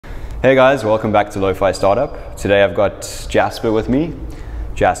Hey guys, welcome back to Lofi Startup. Today I've got Jasper with me.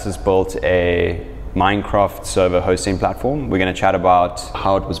 Jasper's built a Minecraft Sever Hosting Platform. We're going to chat about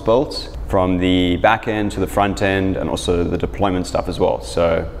how it was built, from the backend to the front end, and also the deployment stuff as well.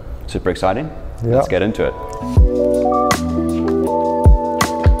 So super exciting. Yeah. Let's get into it.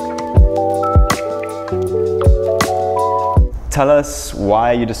 Tell us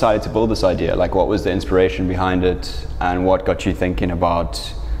why you decided to build this idea. Like, what was the inspiration behind it, and what got you thinking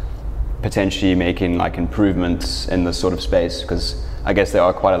about potentially making like improvements in this sort of space? Because I guess there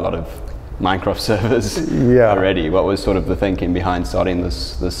are quite a lot of Minecraft servers already. What was sort of the thinking behind starting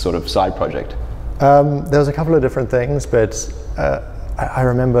this sort of side project? There was a couple of different things, but I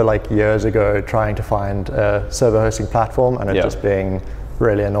remember like years ago trying to find a server hosting platform and it just being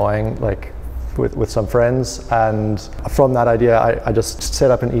really annoying, like with some friends. And from that idea, I just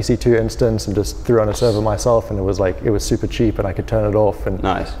set up an EC2 instance and just threw on a server myself, and it was super cheap and I could turn it off and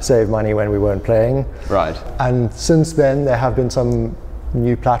save money when we weren't playing. Right. And since then there have been some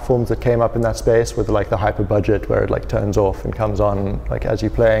new platforms that came up in that space with like the hyper budget, where it like turns off and comes on like as you're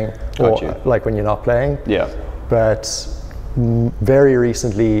playing, or like when you're not playing. Yeah. But very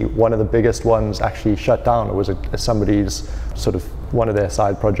recently, one of the biggest ones actually shut down. It was somebody's sort of one of their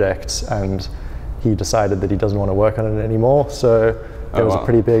side projects, and he decided that he doesn't want to work on it anymore. So there was a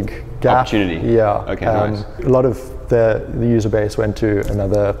pretty big gap. Opportunity. Yeah. Okay, nice. A lot of the user base went to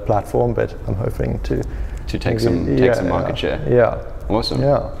another platform, but I'm hoping to take some market share. Yeah. Awesome.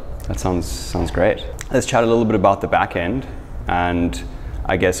 Yeah. That sounds great. Let's chat a little bit about the back end, and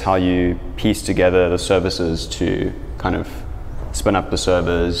I guess how you piece together the services to kind of spin up the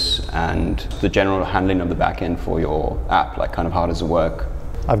servers and the general handling of the back end for your app. Like, kind of how does it work?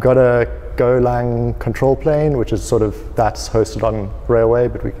 I've got a Golang control plane, which is sort of, that's hosted on Railway,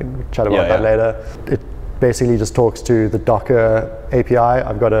 but we can chat about that later. It basically just talks to the Docker API.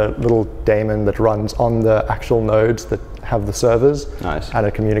 I've got a little daemon that runs on the actual nodes that have the servers. Nice. And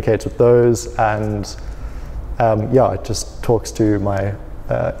it communicates with those, and it just talks to my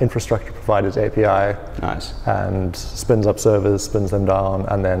infrastructure provider's API. Nice. And spins up servers, spins them down,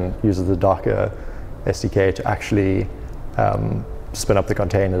 and then uses the Docker SDK to actually spin up the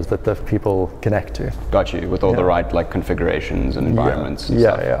containers that the people connect to. Got you, with all the right like configurations and environments and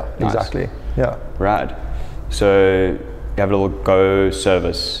stuff. Nice. Exactly. Yeah. Rad. So you have a little Go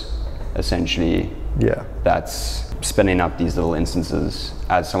service, essentially, that's spinning up these little instances.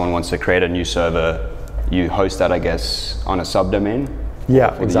 As someone wants to create a new server, you host that, I guess, on a subdomain?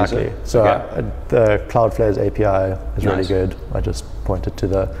 Yeah, exactly. So the Cloudflare's API is really good. I just pointed to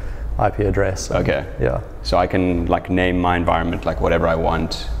the IP address. Yeah. So I can like name my environment like whatever I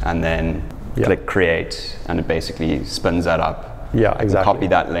want, and then click create, and it basically spins that up. Yeah, exactly. Copy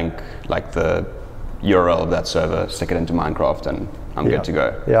that link, like the URL of that server, stick it into Minecraft, and I'm good to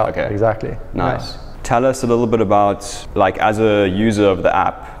go. Yeah, exactly. Nice. Tell us a little bit about, like, as a user of the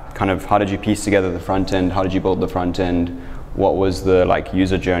app, kind of how did you piece together the front end? How did you build the front end? What was the like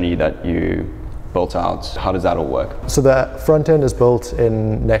user journey that you built out? How does that all work? So the front end is built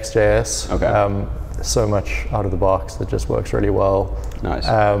in Next.js. Okay. So much out of the box that just works really well. Nice.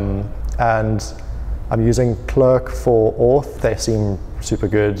 And I'm using Clerk for auth. They seem super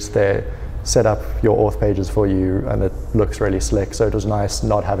good. They set up your auth pages for you, and it looks really slick. So it was nice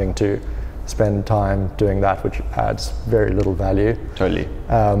not having to spend time doing that, which adds very little value. Totally.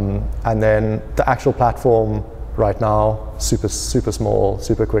 And then the actual platform right now, super small,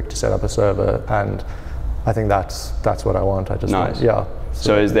 super quick to set up a server, and I think that's what I want. I just want,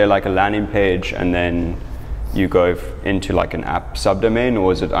 So is there like a landing page, and then you go into like an app subdomain,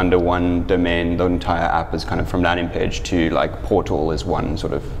 or is it under one domain? The entire app is kind of from landing page to like portal is one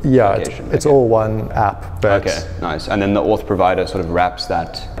sort of application? It's all one app. But nice. And then the auth provider sort of wraps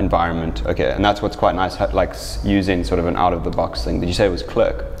that environment. And that's what's quite nice, like using sort of an out of the box thing. Did you say it was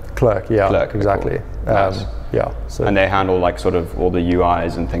Clerk? Clerk, Clerk, exactly. Cool. Nice. So and they handle like sort of all the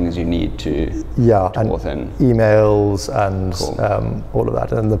UIs and things you need to auth in. Emails and all of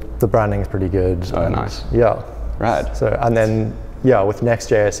that, and the branding is pretty good. Oh, nice. Yeah. Rad. So, and then with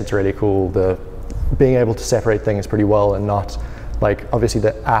Next.js, it's really cool. Being able to separate things pretty well, and not like, obviously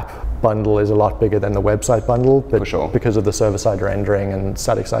the app bundle is a lot bigger than the website bundle, but because of the server-side rendering and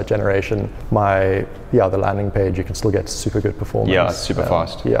static-side generation, the landing page, you can still get super good performance. Yeah, it's super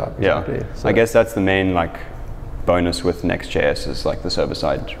fast. Yeah, exactly. Yeah. So I guess that's the main like bonus with Next.js is like the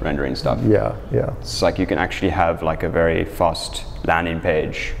server-side rendering stuff. Yeah. It's like you can actually have like a very fast landing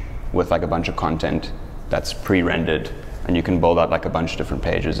page with like a bunch of content that's pre-rendered, and you can build out like a bunch of different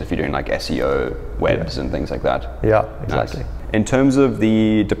pages if you're doing like SEO, webs and things like that. Yeah, exactly. Nice. In terms of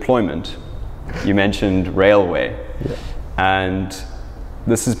the deployment, you mentioned Railway, and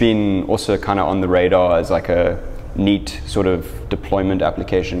This has been also kind of on the radar as like a neat sort of deployment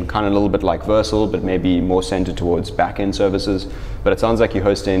application, kind of a little bit like Versal, but maybe more centered towards backend services. But it sounds like you're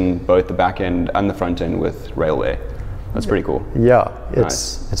hosting both the backend and the front end with Railway. That's pretty cool. Yeah,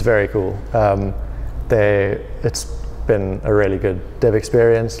 it's very cool. It's been a really good dev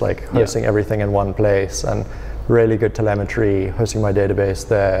experience, like hosting everything in one place, and really good telemetry, hosting my database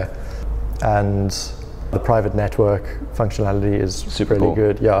there, and the private network functionality is super really cool.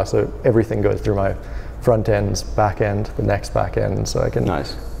 good. Yeah, so everything goes through my front end's back end, the Next back end, so I can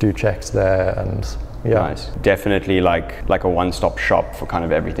do checks there, and definitely like a one-stop shop for kind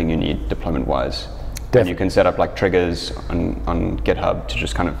of everything you need deployment wise. And you can set up like triggers on GitHub to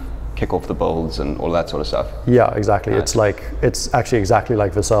just kind of kick off the builds and all that sort of stuff. Yeah, exactly. It's actually exactly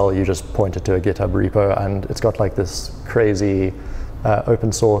like Versal. You just point it to a GitHub repo, and it's got like this crazy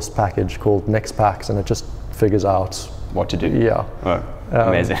open source package called Nextpacks, and it just figures out what to do. Yeah. Oh,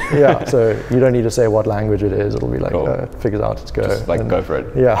 amazing. Yeah, so you don't need to say what language it is. It'll be like, it figures out, it's go. Just like go for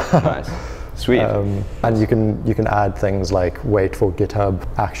it. Yeah. Nice. Sweet. And you can add things like wait for GitHub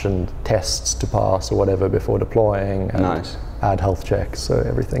action tests to pass or whatever before deploying, and add health checks, so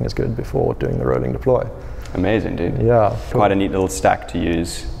everything is good before doing the rolling deploy. Amazing, dude. Yeah. Quite a neat little stack to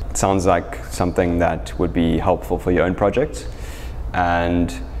use. It sounds like something that would be helpful for your own project.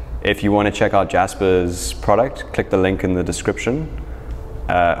 And if you want to check out Jasper's product, click the link in the description.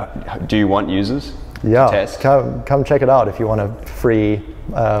 Do you want users? Yeah, test? Come check it out if you want a free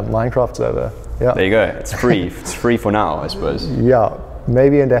Minecraft server. Yeah. There you go. It's free. It's free for now, I suppose. Yeah,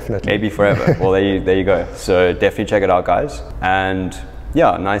 maybe indefinitely. Maybe forever. Well, there you go. So definitely check it out, guys. And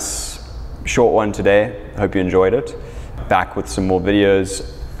yeah, nice short one today. Hope you enjoyed it. Back with some more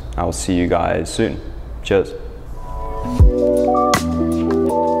videos. I'll see you guys soon. Cheers.